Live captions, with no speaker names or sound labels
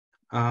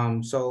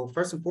So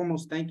first and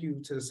foremost, thank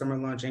you to the Summer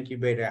Launch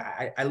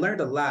Incubator. I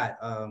learned a lot.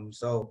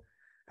 So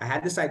I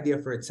had this idea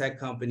for a tech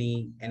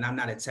company, and I'm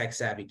not a tech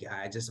savvy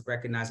guy. I just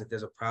recognize that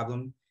there's a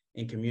problem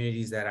in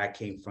communities that I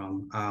came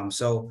from.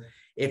 So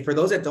if for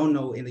those that don't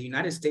know, in the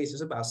United States,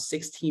 there's about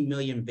 16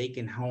 million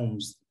vacant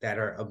homes that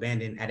are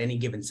abandoned at any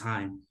given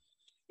time.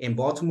 In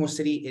Baltimore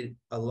City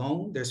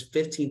alone, there's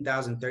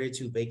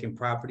 15,032 vacant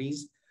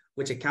properties,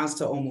 which accounts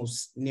to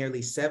almost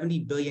nearly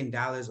 $70 billion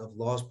of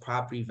lost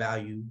property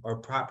value or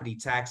property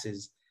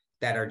taxes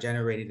that are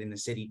generated in the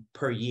city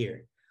per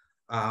year.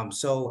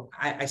 So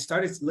I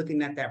started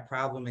looking at that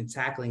problem and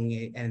tackling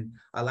it, and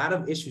a lot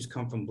of issues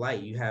come from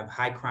blight. You have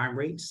high crime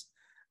rates.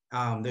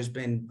 There's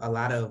been a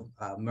lot of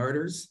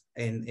murders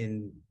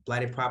in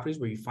blighted properties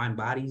where you find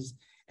bodies.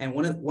 And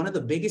one of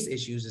the biggest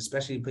issues,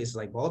 especially in places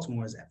like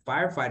Baltimore, is that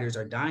firefighters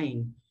are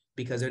dying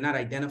because they're not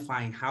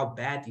identifying how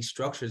bad these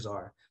structures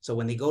are. So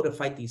when they go to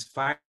fight these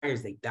fires,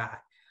 they die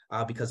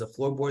because the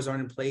floorboards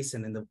aren't in place,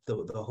 and then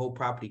the whole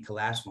property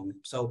collapses on them.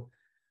 So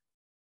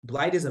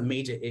blight is a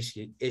major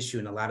issue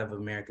in a lot of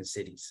American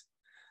cities.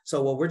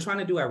 So what we're trying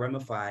to do at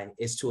REMEFY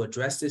is to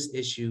address this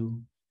issue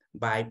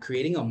by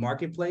creating a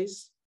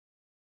marketplace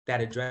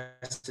that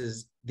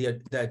addresses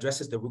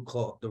the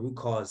root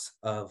cause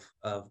of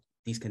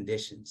these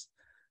conditions.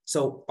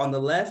 So on the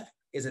left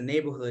is a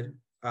neighborhood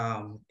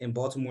in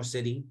Baltimore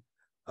City,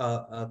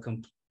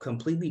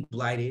 completely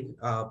blighted.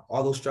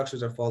 All those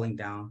structures are falling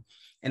down.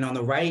 And on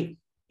the right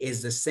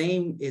is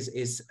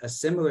a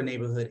similar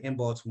neighborhood in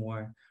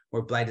Baltimore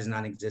where blight is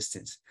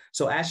non-existent.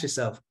 So ask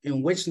yourself,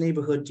 in which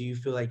neighborhood do you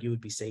feel like you would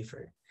be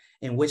safer?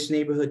 In which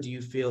neighborhood do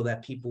you feel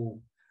that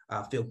people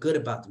feel good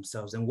about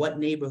themselves? And what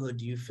neighborhood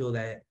do you feel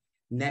that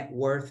net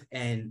worth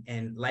and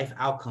life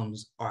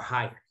outcomes are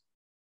higher?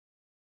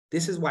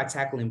 This is why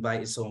tackling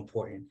blight is so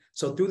important.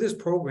 So through this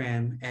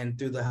program and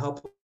through the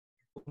help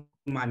of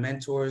my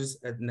mentors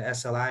in the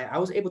SLI, I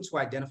was able to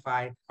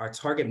identify our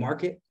target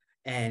market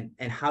and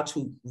how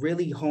to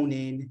really hone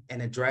in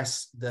and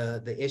address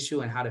the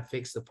issue and how to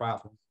fix the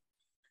problem.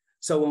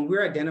 So when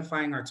we're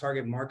identifying our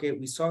target market,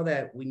 we saw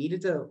that we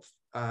needed to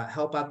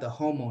help out the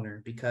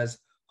homeowner, because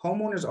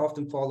homeowners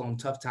often fall on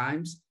tough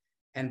times.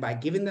 And by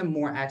giving them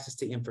more access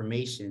to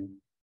information,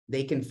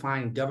 they can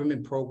find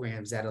government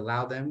programs that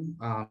allow them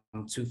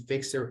to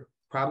fix their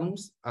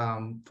problems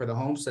for the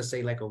homes, let's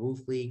say like a roof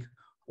leak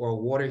or a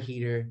water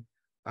heater,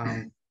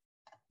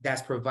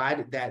 that's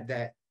provided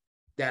that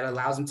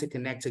allows them to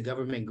connect to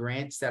government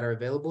grants that are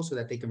available so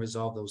that they can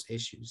resolve those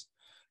issues.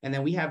 And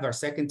then we have our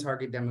second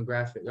target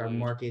demographic, our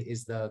market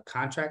is the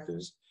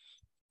contractors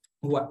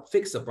who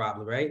fix the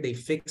problem, right? They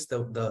fix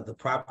the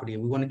property,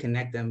 and we want to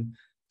connect them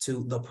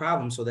to the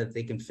problem so that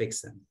they can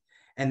fix them.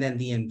 And then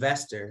the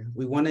investor,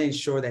 we want to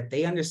ensure that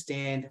they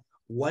understand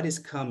what is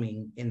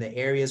coming in the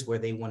areas where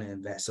they want to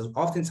invest. So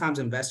oftentimes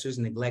investors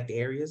neglect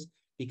areas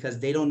because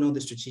they don't know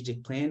the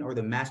strategic plan or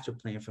the master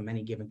plan from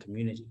any given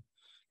community.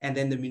 And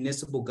then the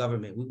municipal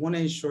government, we want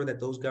to ensure that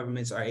those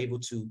governments are able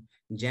to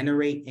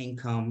generate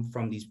income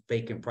from these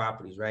vacant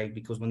properties, right?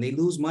 Because when they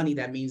lose money,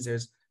 that means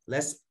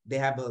they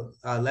have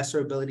a lesser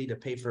ability to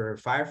pay for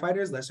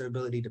firefighters, lesser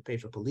ability to pay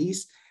for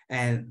police,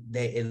 and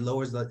it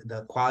lowers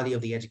the quality of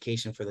the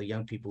education for the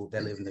young people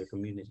that live in their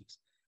communities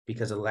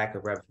because of lack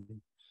of revenue.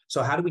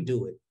 So how do we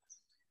do it?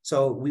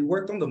 So we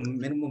worked on the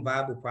minimum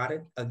viable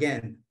product.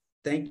 Again,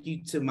 thank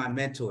you to my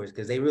mentors,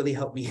 because they really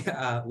helped me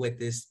with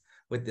this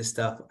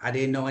stuff. I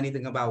didn't know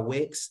anything about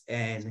Wix,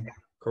 and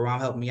Karam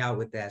helped me out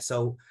with that.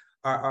 So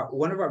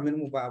one of our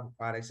minimum viable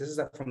products, this is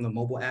from the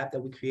mobile app that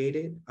we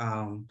created.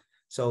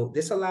 So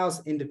this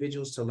allows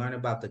individuals to learn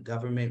about the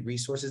government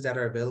resources that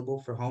are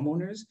available for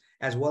homeowners,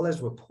 as well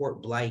as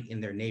report blight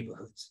in their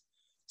neighborhoods.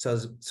 So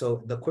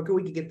the quicker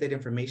we can get that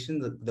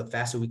information, the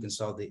faster we can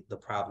solve the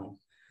problem.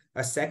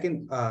 A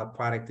second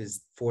product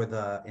is for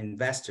the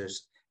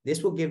investors.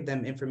 This will give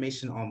them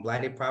information on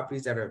blighted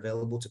properties that are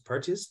available to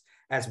purchase,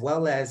 as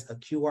well as a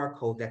QR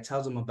code that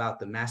tells them about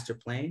the master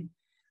plan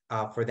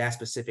for that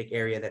specific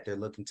area that they're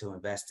looking to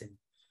invest in.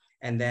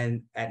 And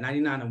then at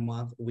 $99 a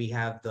month, we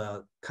have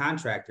the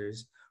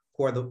contractors,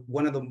 who are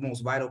one of the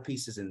most vital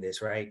pieces in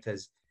this, right?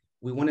 Because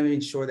we want to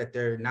ensure that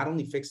they're not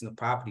only fixing the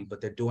property,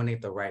 but they're doing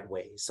it the right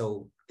way.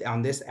 So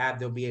on this app,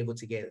 they'll be able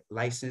to get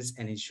licensed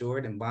and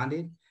insured and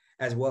bonded,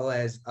 as well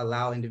as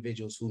allow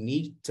individuals who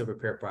need to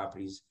repair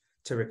properties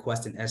to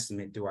request an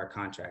estimate through our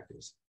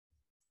contractors.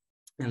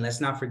 And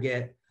let's not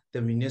forget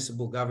the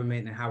municipal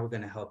government and how we're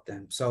going to help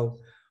them. So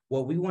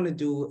what we want to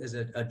do is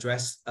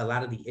address a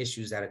lot of the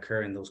issues that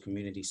occur in those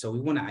communities. So we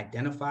want to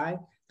identify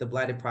the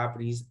blighted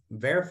properties,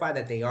 verify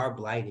that they are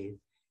blighted,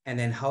 and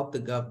then help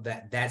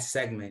that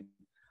segment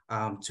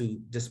to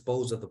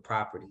dispose of the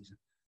properties.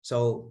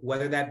 So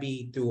whether that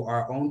be through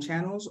our own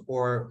channels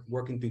or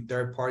working through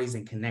third parties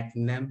and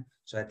connecting them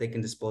so that they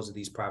can dispose of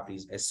these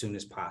properties as soon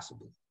as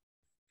possible.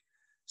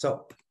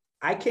 So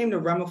I came to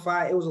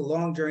REMEFY. It was a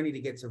long journey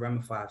to get to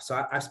REMEFY.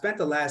 So I spent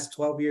the last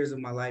 12 years of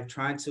my life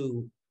trying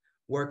to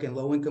work in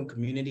low-income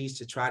communities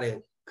to try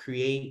to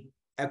create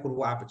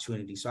equitable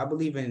opportunity. So I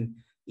believe in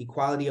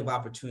equality of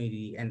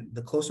opportunity. And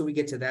the closer we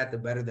get to that, the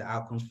better the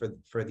outcomes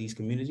for these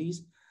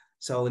communities.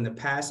 So in the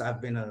past,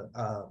 I've been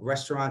a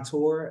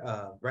restaurateur,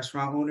 a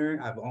restaurant owner.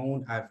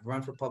 I've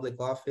run for public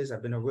office.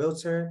 I've been a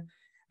realtor.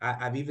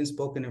 I've even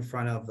spoken in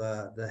front of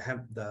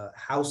the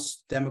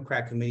House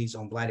Democrat committees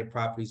on blighted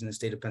properties in the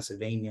state of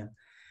Pennsylvania.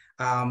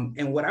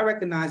 And what I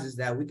recognize is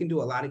that we can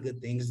do a lot of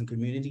good things in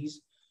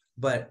communities,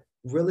 but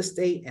real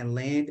estate and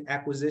land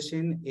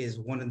acquisition is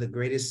one of the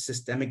greatest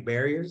systemic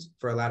barriers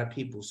for a lot of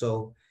people.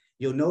 So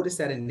you'll notice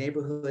that in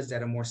neighborhoods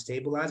that are more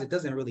stabilized, it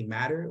doesn't really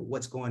matter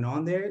what's going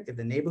on there. If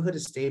the neighborhood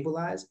is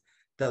stabilized,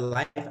 the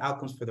life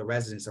outcomes for the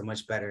residents are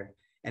much better.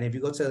 And if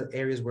you go to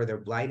areas where they're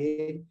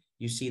blighted,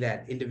 you see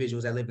that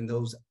individuals that live in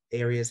those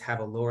areas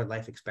have a lower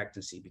life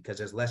expectancy because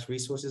there's less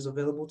resources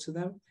available to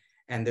them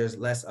and there's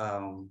less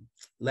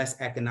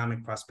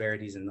economic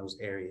prosperities in those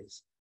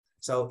areas.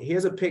 So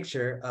here's a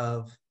picture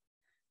of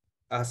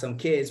some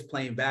kids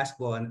playing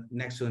basketball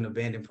next to an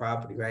abandoned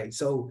property, right?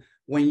 So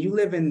when you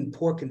live in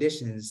poor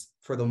conditions,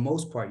 for the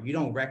most part, you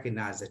don't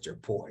recognize that you're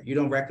poor. You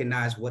don't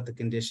recognize what the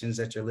conditions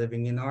that you're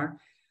living in are.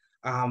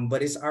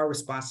 But it's our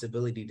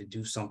responsibility to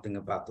do something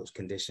about those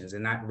conditions.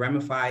 And that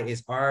REMEFY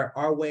is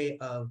our way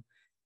of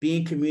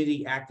being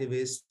community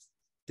activists,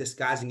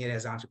 disguising it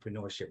as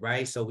entrepreneurship,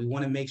 right? So we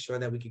want to make sure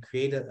that we can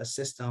create a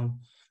system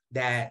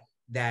that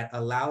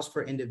allows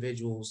for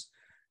individuals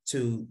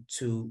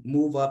to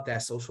move up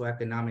that social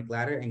economic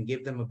ladder and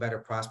give them a better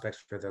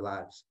prospect for their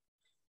lives.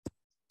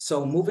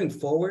 So moving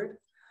forward,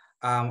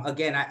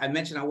 again, I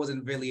mentioned I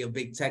wasn't really a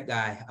big tech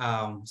guy.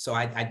 So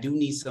I do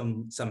need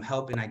some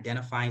help in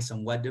identifying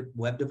some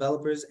web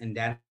developers and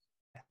data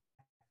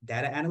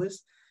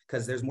analysts,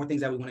 because there's more things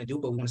that we want to do,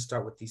 but we want to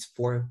start with these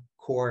 4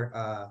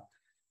 core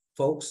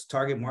folks,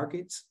 target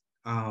markets.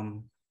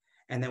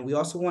 And then we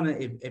also want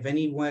to, if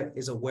anyone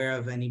is aware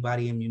of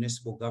anybody in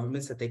municipal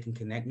governments that they can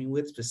connect me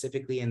with,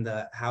 specifically in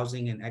the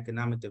housing and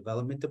economic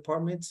development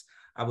departments,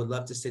 I would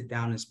love to sit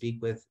down and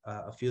speak with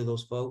a few of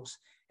those folks.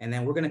 And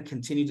then we're going to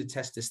continue to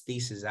test this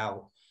thesis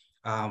out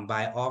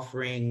by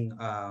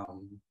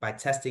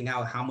testing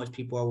out how much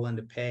people are willing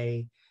to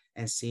pay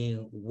and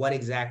seeing what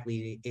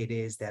exactly it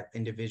is that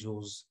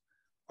individuals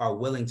are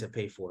willing to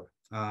pay for.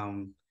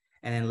 And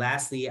then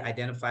lastly,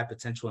 identify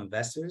potential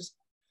investors.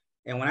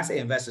 And when I say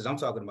investors, I'm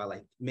talking about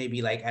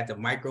maybe at the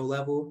micro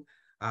level,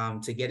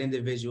 to get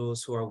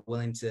individuals who are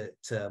willing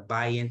to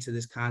buy into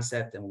this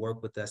concept and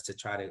work with us to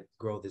try to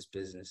grow this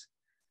business.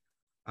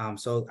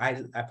 So I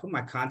put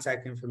my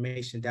contact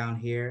information down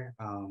here.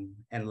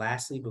 And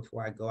lastly,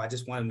 before I go, I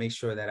just want to make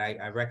sure that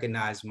I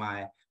recognize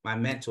my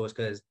mentors,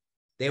 because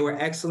they were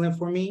excellent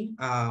for me.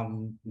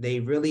 They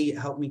really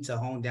helped me to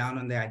hone down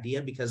on the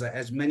idea, because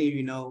as many of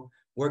you know,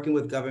 working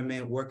with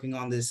government, working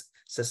on this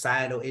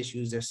societal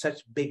issues, there's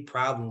such big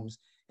problems,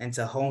 and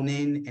to hone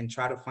in and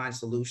try to find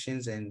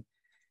solutions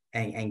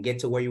and get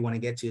to where you want to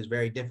get to is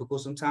very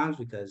difficult sometimes,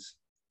 because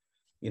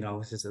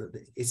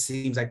it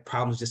seems like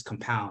problems just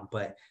compound.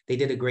 But they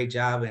did a great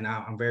job, and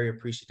I'm very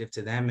appreciative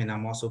to them, and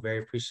I'm also very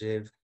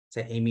appreciative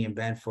to Amy and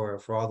Ben for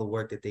all the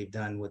work that they've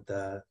done with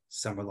the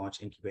Summer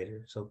Launch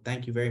Incubator. So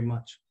thank you very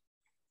much.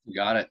 You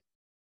got it.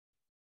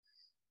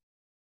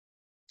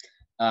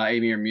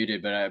 Amy, you're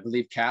muted, but I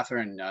believe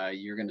Catherine,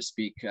 you're going to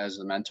speak as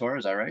the mentor.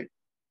 Is that right?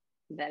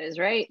 That is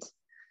right.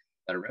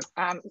 Let it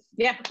rip.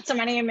 Yeah. So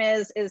my name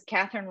is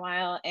Catherine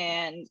Weil,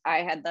 and I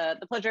had the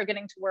pleasure of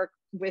getting to work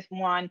with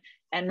Juan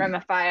and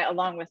REMEFY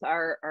along with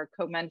our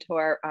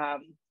co-mentor,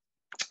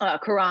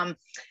 Karam.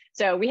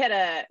 So we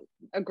had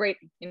a great,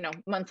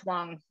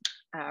 month-long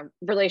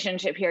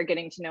relationship here,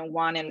 getting to know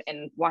Juan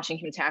and watching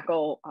him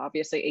tackle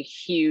obviously a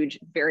huge,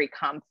 very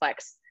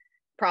complex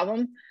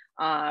problem.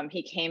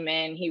 He came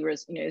in, he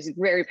was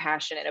very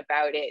passionate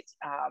about it,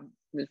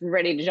 was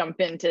ready to jump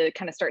in to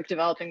kind of start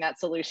developing that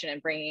solution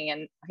and bringing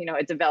in,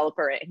 a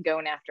developer and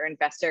going after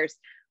investors.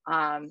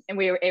 And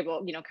we were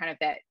able, kind of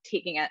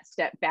taking a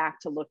step back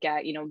to look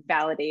at,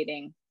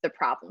 validating the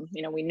problem.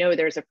 We know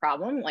there's a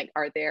problem,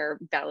 are there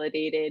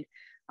validated,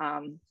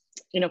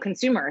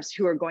 consumers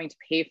who are going to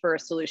pay for a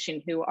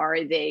solution? Who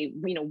are they?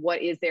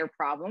 What is their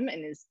problem?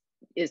 And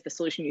is the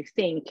solution you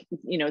think,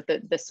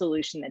 the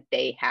solution that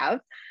they have?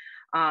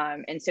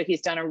 And so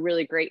he's done a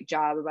really great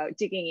job about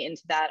digging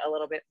into that a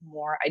little bit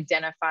more,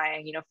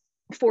 identifying,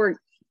 4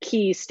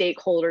 key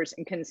stakeholders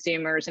and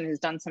consumers, and has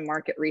done some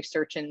market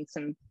research and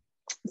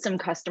some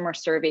customer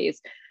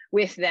surveys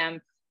with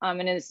them,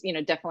 and is,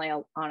 definitely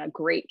on a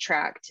great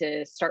track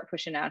to start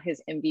pushing out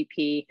his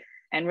MVP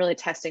and really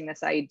testing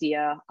this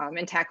idea,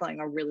 and tackling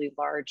a really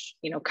large,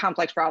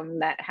 complex problem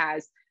that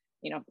has,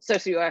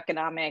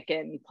 socioeconomic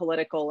and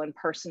political and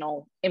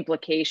personal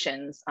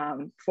implications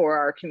for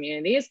our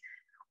communities.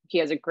 He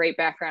has a great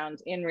background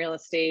in real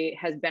estate,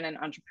 has been an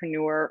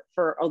entrepreneur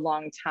for a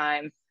long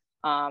time,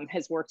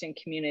 has worked in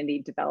community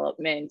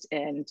development,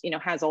 and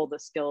has all the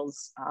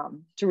skills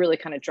to really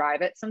kind of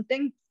drive at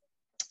something.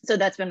 So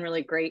that's been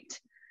really great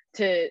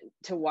to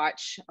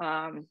watch,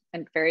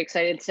 and very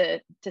excited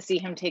to see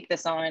him take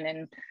this on,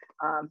 and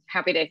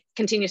happy to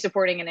continue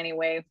supporting in any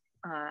way,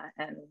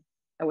 and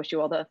I wish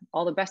you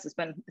all the best. It's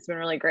been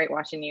really great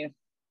watching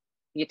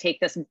you take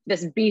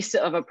this beast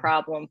of a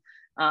problem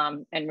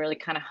and really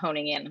kind of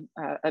honing in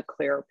a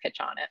clearer pitch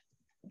on it.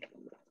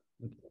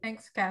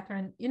 Thanks,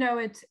 Catherine. You know,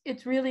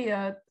 it's really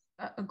a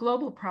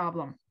global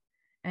problem.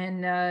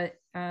 And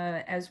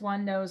as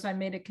one knows, I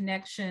made a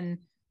connection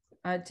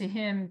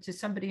to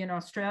somebody in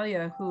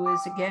Australia who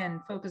is,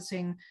 again,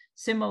 focusing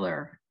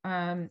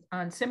on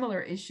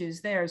similar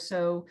issues there.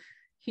 So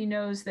he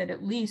knows that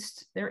at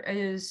least there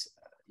is,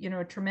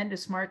 a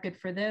tremendous market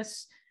for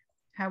this.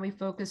 How he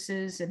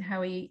focuses and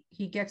how he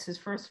gets his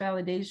first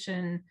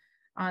validation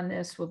on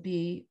this will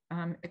be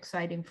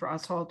exciting for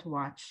us all to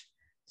watch.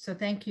 So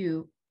thank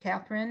you,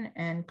 Catherine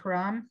and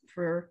Karam,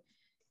 for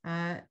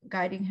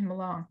guiding him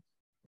along.